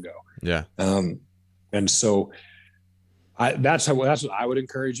mule deer go. Yeah. And so that's what I would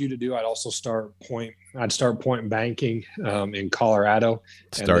encourage you to do. I'd also start point banking in Colorado.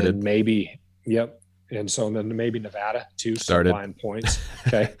 Started. And then maybe, and so then maybe Nevada too. Started buying points.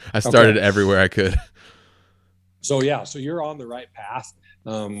 Okay. I started everywhere I could. So you're on the right path.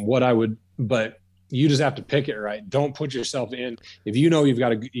 But you just have to pick it right. Don't put yourself in. If you've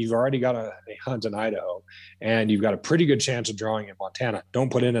already got a hunt in Idaho, and you've got a pretty good chance of drawing in Montana,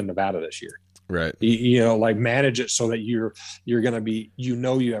 don't put in Nevada this year. Right. Like manage it so that you're going to be, you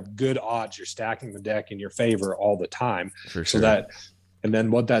have good odds. You're stacking the deck in your favor all the time. For sure. And then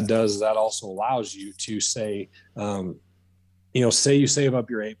what that does is that also allows you to say, say you save up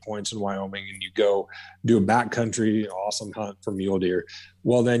your 8 points in Wyoming and you go do a backcountry awesome hunt for mule deer.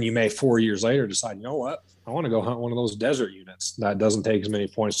 Well, then you may 4 years later decide, you know what, I want to go hunt one of those desert units that doesn't take as many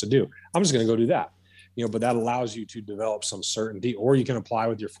points to do. I'm just going to go do that. But that allows you to develop some certainty, or you can apply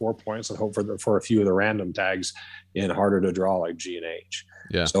with your 4 points and hope for a few of the random tags in harder to draw like G and H.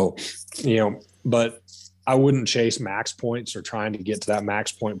 Yeah. So, but I wouldn't chase max points or trying to get to that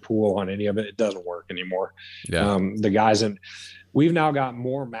max point pool on any of it. It doesn't work anymore. Yeah. The guys in we've now got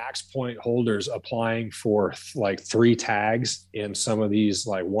more max point holders applying for like 3 tags in some of these,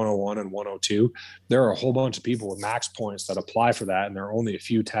 like 101 and 102. There are a whole bunch of people with max points that apply for that, and there are only a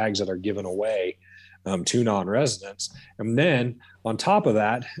few tags that are given away to non-residents. And then on top of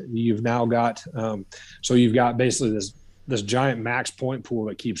that, you've now got so you've got basically this giant max point pool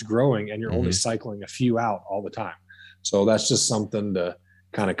that keeps growing, and you're only cycling a few out all the time. So that's just something to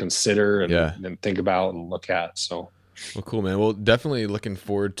kind of consider and think about and look at. So. Well, cool, man. Well, definitely looking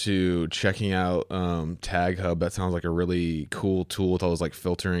forward to checking out Tag Hub. That sounds like a really cool tool with all those like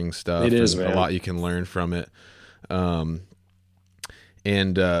filtering stuff. It is, man. A lot you can learn from it. And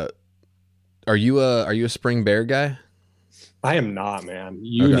are you a Spring Bear guy? I am not, man.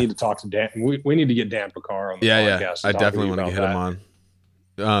 You need to talk to Dan. We need to get Dan Picar on the podcast. Yeah, I definitely want to hit him on.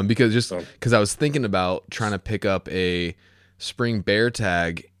 Because I was thinking about trying to pick up a Spring Bear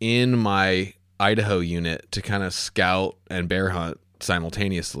tag in my Idaho unit to kind of scout and bear hunt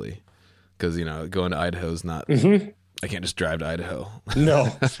simultaneously, because going to Idaho is not I can't just drive to Idaho.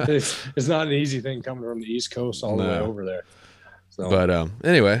 No, it's not an easy thing coming from the East Coast all the way over there. So. But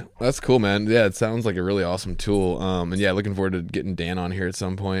anyway, that's cool, man. Yeah, it sounds like a really awesome tool. And yeah, looking forward to getting Dan on here at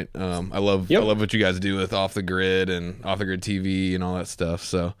some point. I love what you guys do with Off the Grid and Off the Grid TV and all that stuff.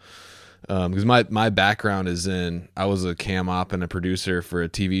 So because my background is I was a cam op and a producer for a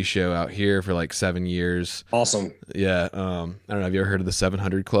TV show out here for like 7 years. Awesome. Yeah. I don't know. Have you ever heard of the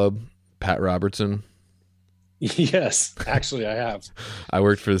 700 Club? Pat Robertson? Yes, actually I have. I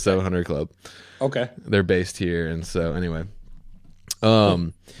worked for the 700 Club. Okay. They're based here. And so anyway,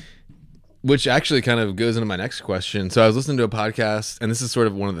 which actually kind of goes into my next question. So I was listening to a podcast, and this is sort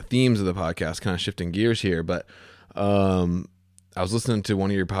of one of the themes of the podcast, kind of shifting gears here, but I was listening to one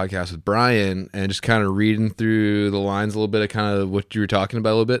of your podcasts with Brian and just kind of reading through the lines a little bit of kind of what you were talking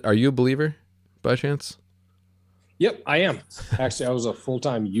about a little bit. Are you a believer by chance? Yep, I am. Actually, I was a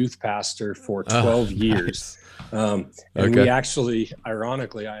full-time youth pastor for 12 years. And we actually,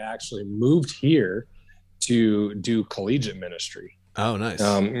 ironically, I actually moved here to do collegiate ministry. Oh, nice.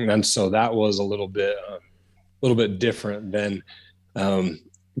 And so that was a little bit different than,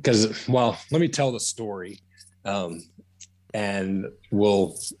 because, well, let me tell the story. And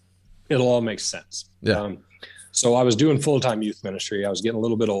it'll all make sense. Yeah. So I was doing full-time youth ministry. I was getting a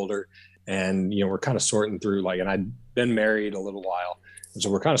little bit older, and, we're kind of sorting through, and I'd been married a little while. And so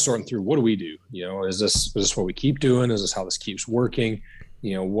we're kind of sorting through, what do we do? Is this what we keep doing? Is this how this keeps working?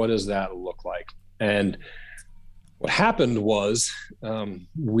 What does that look like? And what happened was, I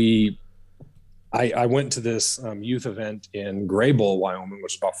went to this youth event in Graybull, Wyoming,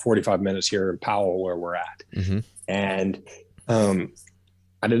 which is about 45 minutes here in Powell, where we're at. Mm-hmm. And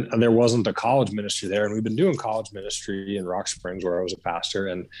there wasn't a college ministry there, and we've been doing college ministry in Rock Springs, where I was a pastor,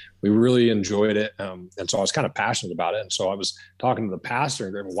 and we really enjoyed it. And so I was kind of passionate about it. And so I was talking to the pastor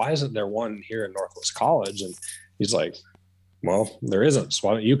and going, why isn't there one here in Northwest College? And he's like, well, there isn't. So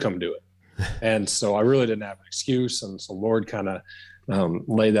why don't you come do it? And so I really didn't have an excuse. And so Lord kind of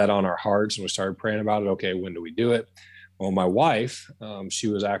laid that on our hearts, and we started praying about it. Okay, when do we do it? Well, my wife, she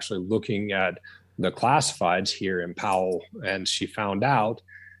was actually looking at the classifieds here in Powell, and she found out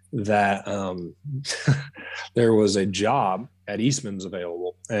that there was a job at EASTMAN'S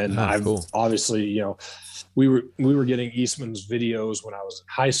available. And obviously, we were getting EASTMAN'S videos when I was in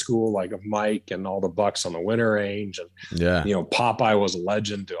high school, like of Mike and all the bucks on the winter range. And, Popeye was a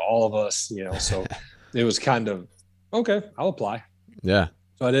legend to all of us, so it was kind of, okay, I'll apply. Yeah.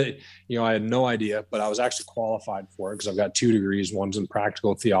 So I did, I had no idea, but I was actually qualified for it because I've got 2 degrees. One's in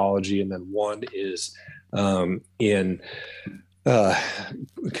practical theology, and then one is in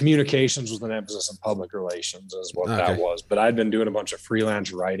communications with an emphasis in public relations is what that was. But I'd been doing a bunch of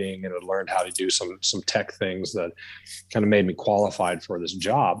freelance writing and had learned how to do some tech things that kind of made me qualified for this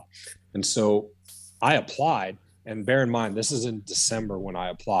job. And so I applied, and bear in mind, this is in December when I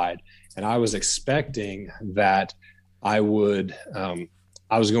applied, and I was expecting that I was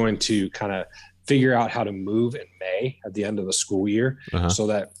going to kind of figure out how to move in May at the end of the school year, so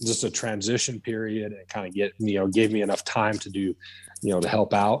that just a transition period and kind of gave me enough time to do, to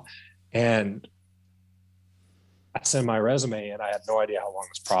help out. And I sent my resume in. I had no idea how long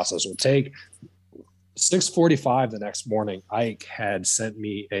this process would take. 6:45 the next morning, Ike had sent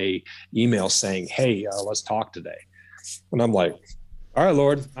me a email saying, hey, let's talk today. And I'm like, all right,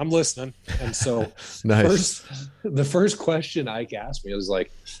 Lord, I'm listening. And so the first question Ike asked me was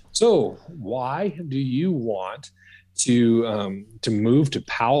like, so why do you want to move to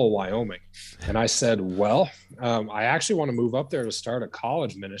Powell, Wyoming? And I said, well, I actually want to move up there to start a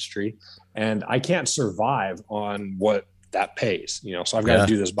college ministry, and I can't survive on what that pays, so I've got to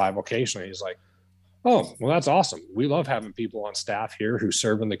do this bivocationally. He's like, Oh, well, that's awesome. We love having people on staff here who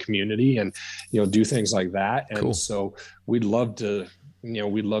serve in the community and, do things like that. And Cool. so we'd love to,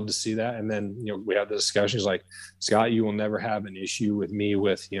 we'd love to see that. And then, we have the discussions like, Scott, you will never have an issue with me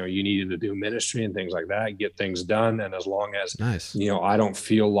with, you needed to do ministry and things like that, get things done. And as long as, Nice. I don't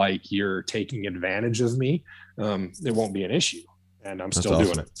feel like you're taking advantage of me, it won't be an issue. And I'm still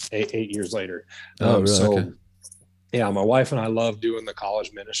doing it 8 years later. Oh, really? So, okay. Yeah, my wife and I love doing the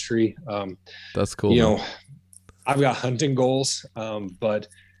college ministry. That's cool. I've got hunting goals, but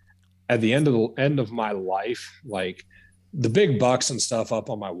at the end of my life, like the big bucks and stuff up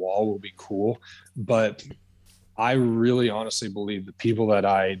on my wall will be cool, but I really honestly believe the people that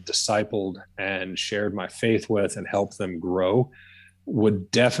I discipled and shared my faith with and helped them grow would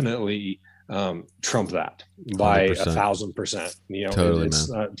definitely trump that by 1,000%. Totally, it's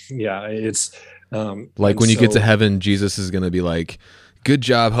it's like when you get to heaven, Jesus is going to be like, good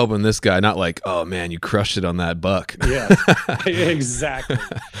job helping this guy. Not like, oh man, you crushed it on that buck. Yeah, exactly.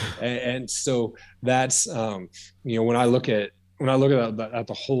 And so that's, when I look at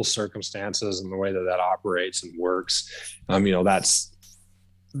the whole circumstances and the way that operates and works,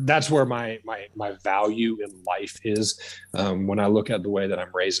 that's where my value in life is. When I look at the way that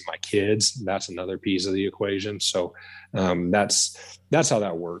I'm raising my kids, that's another piece of the equation. So that's how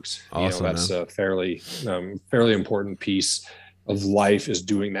that works. Awesome, that's a fairly important piece of life, is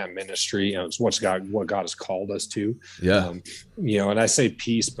doing that ministry. It's what God has called us to. Yeah. And I say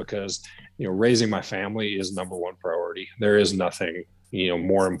peace because, raising my family is number one priority. There is nothing,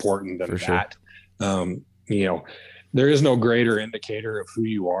 more important than that. There is no greater indicator of who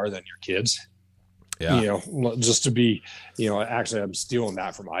you are than your kids. Yeah. Just to be, actually I'm stealing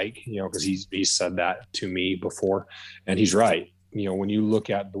that from Ike, because he said that to me before, and he's right. When you look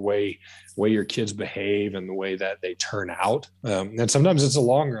at the way your kids behave and the way that they turn out, and sometimes it's a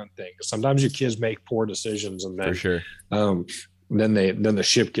long run thing. Sometimes your kids make poor decisions, and then for sure, then the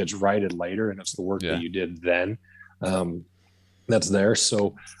ship gets righted later, and it's the work that you did then that's there.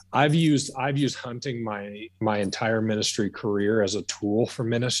 So I've used hunting my entire ministry career as a tool for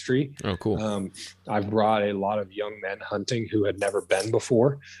ministry. Oh, cool. I've brought a lot of young men hunting who had never been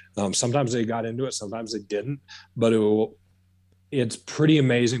before. Sometimes they got into it, sometimes they didn't, but it's pretty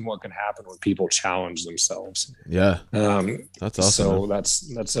amazing what can happen when people challenge themselves. Yeah. That's awesome.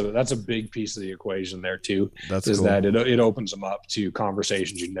 So that's a big piece of the equation there too. That's is cool. That it opens them up to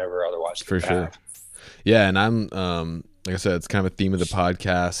conversations you never otherwise for sure have. Yeah. And I'm, like I said, it's kind of a theme of the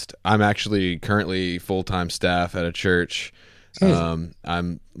podcast. I'm actually currently full-time staff at a church.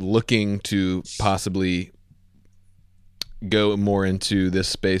 I'm looking to possibly go more into this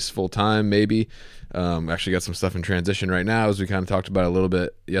space full-time, maybe. Actually got some stuff in transition right now, as we kind of talked about a little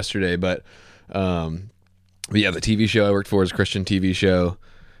bit yesterday, but yeah, the TV show I worked for is a Christian TV show.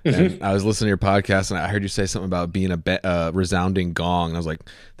 And I was listening to your podcast and I heard you say something about being a resounding gong. And I was like,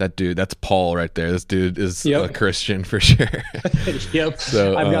 that's Paul right there. This dude is a Christian for sure. Yep.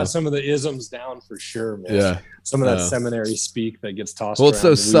 So I've got some of the isms down for sure, man. Yeah. Some of that seminary speak that gets tossed around. Well, it's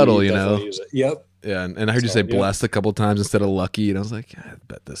so subtle, Yep. Yeah. And I heard you say blessed a couple times instead of lucky. And I was like, I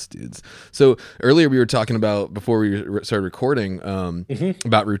bet this dude's. So earlier we were talking about, before we started recording,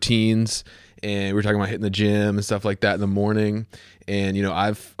 about routines. And we were talking about hitting the gym and stuff like that in the morning. And,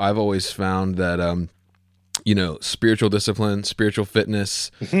 I've always found that, spiritual discipline, spiritual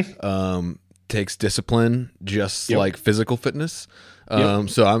fitness, takes discipline, just like physical fitness. So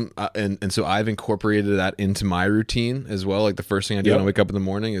so I've incorporated that into my routine as well. Like the first thing I do when I wake up in the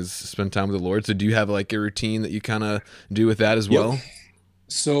morning is spend time with the Lord. So do you have like a routine that you kind of do with that as well?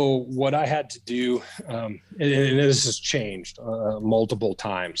 So what I had to do, and this has changed multiple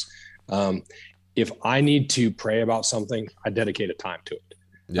times. If I need to pray about something, I dedicate a time to it.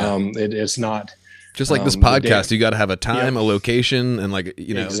 Yeah. It's not just like this podcast. You got to have a time, a location, and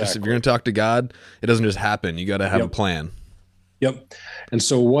just if you're going to talk to God, it doesn't just happen. You got to have a plan. Yep. And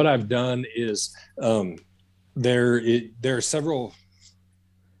so what I've done is there are several.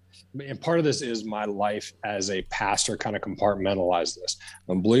 And part of this is my life as a pastor kind of compartmentalized this.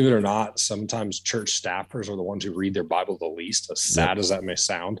 Believe it or not, sometimes church staffers are the ones who read their Bible the least, as sad as that may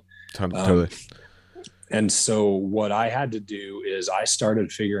sound. Totally. And so what I had to do is I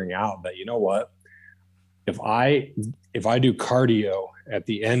started figuring out that, if I do cardio at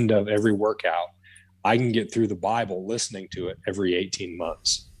the end of every workout, I can get through the Bible listening to it every 18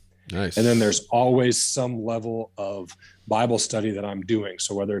 months. Nice. And then there's always some level of Bible study that I'm doing.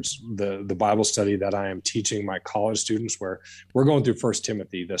 So whether it's the Bible study that I am teaching my college students, where we're going through 1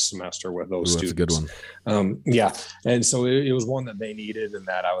 Timothy this semester with those students. That's a good one. And so it was one that they needed and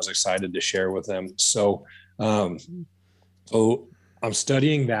that I was excited to share with them. So I'm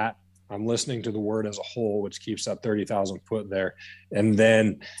studying that. I'm listening to the word as a whole, which keeps that 30,000 foot there. And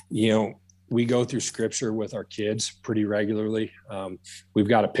then, we go through scripture with our kids pretty regularly. We've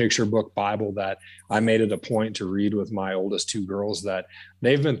got a picture book Bible that I made it a point to read with my oldest two girls, that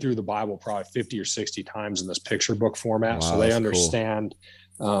they've been through the Bible probably 50 or 60 times in this picture book format. Wow, so they understand.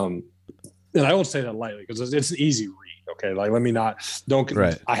 Cool. And I don't say that lightly because it's an easy read. Okay. Like,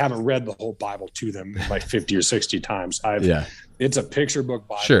 I haven't read the whole Bible to them like 50 or 60 times. It's a picture book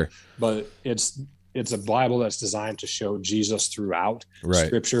Bible, sure, but it's a Bible that's designed to show Jesus throughout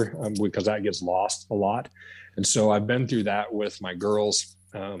scripture, because that gets lost a lot. And so I've been through that with my girls.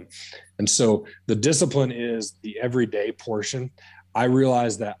 And so the discipline is the everyday portion. I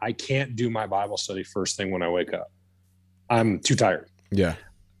realize that I can't do my Bible study first thing when I wake up. I'm too tired. Yeah.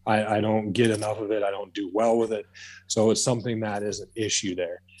 I don't get enough of it. I don't do well with it. So it's something that is an issue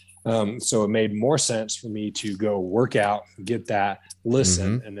there. So it made more sense for me to go work out, get that,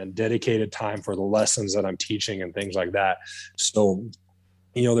 listen, and then dedicated time for the lessons that I'm teaching and things like that. So,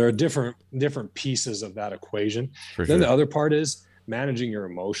 there are different pieces of that equation. The other part is managing your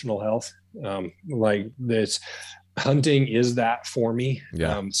emotional health. Like this hunting is that for me.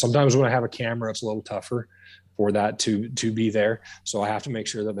 Yeah. Sometimes when I have a camera, it's a little tougher for that to be there. So I have to make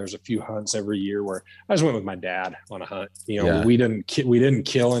sure that there's a few hunts every year where I just went with my dad on a hunt. We didn't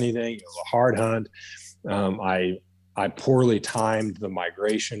kill anything. It was a hard hunt. I poorly timed the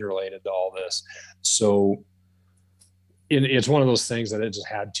migration related to all this. So it's one of those things that it just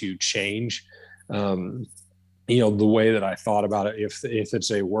had to change. The way that I thought about it, if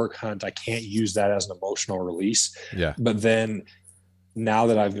it's a work hunt, I can't use that as an emotional release. Yeah. But then now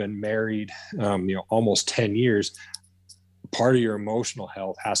that I've been married, almost 10 years, part of your emotional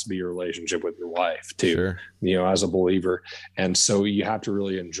health has to be your relationship with your wife too, sure, as a believer. And so you have to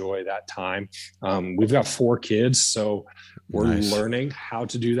really enjoy that time. We've got 4 kids, so we're learning how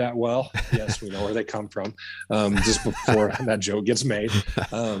to do that well. Yes, we know where they come from, just before that joke gets made.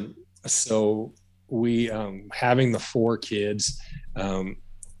 So we, having the 4 kids,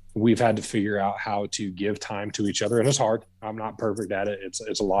 we've had to figure out how to give time to each other, and it's hard. I'm not perfect at it.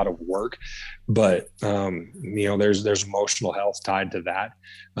 It's a lot of work, but there's emotional health tied to that.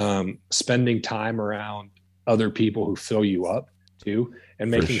 Spending time around other people who fill you up too, and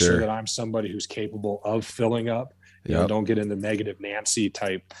making sure that I'm somebody who's capable of filling up. Don't get into negative Nancy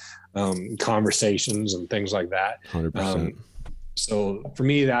type conversations and things like that. 100%. So for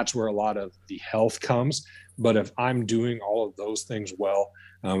me, that's where a lot of the health comes. But if I'm doing all of those things well,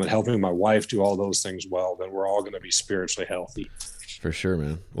 and helping my wife do all those things well, then we're all going to be spiritually healthy. For sure,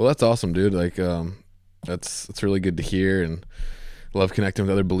 man. Well, that's awesome, dude. Like, that's really good to hear, and love connecting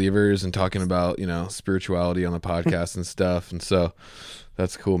with other believers and talking about, spirituality on the podcast and stuff. And so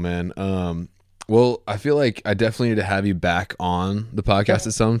that's cool, man. Well, I feel like I definitely need to have you back on the podcast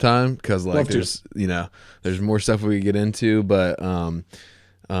at some time, because there's more stuff we could get into, but,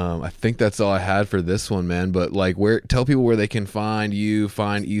 I think that's all I had for this one, man. But tell people where they can find you,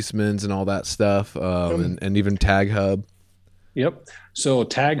 find EASTMAN'S and all that stuff, and even Tag Hub. Yep. So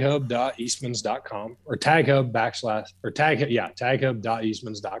taghub.eastmans.com or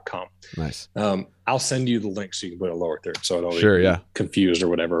taghub.eastmans.com. Nice. I'll send you the link so you can put a lower third, so I don't get confused or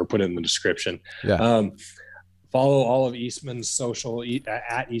whatever, or put it in the description. Yeah. Follow all of EASTMAN'S social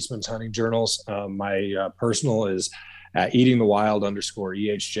at EASTMAN'S Hunting Journals. My personal is at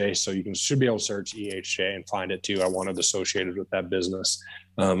eatingthewild_EHJ. So you should be able to search EHJ and find it too. I wanted associated with that business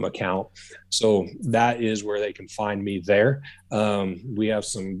account. So that is where they can find me there. We have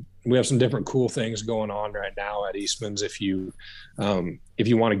some different cool things going on right now at EASTMAN'S. If you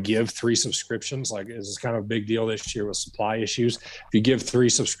want to give 3 subscriptions, like this is kind of a big deal this year with supply issues. If you give 3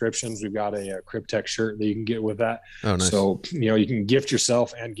 subscriptions, we've got a Cryptech shirt that you can get with that. Oh, nice. So, you can gift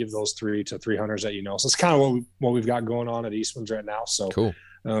yourself and give those 3 to 3 hunters that So it's kind of what we've got going on at EASTMAN'S right now. So cool.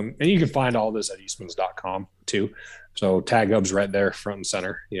 And you can find all this at eastmans.com too. So Tag Hub's right there, front and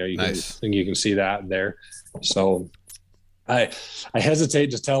center. You can see that there. So I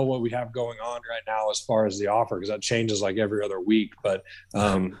hesitate to tell what we have going on right now as far as the offer, because that changes like every other week. But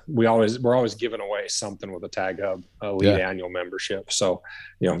we're always giving away something with a Tag Hub Elite annual membership. So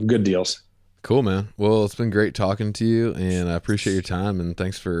good deals. Cool, man. Well, it's been great talking to you, and I appreciate your time, and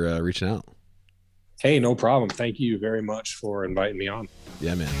thanks for reaching out. Hey, no problem. Thank you very much for inviting me on.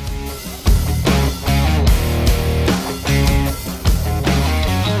 Yeah, man.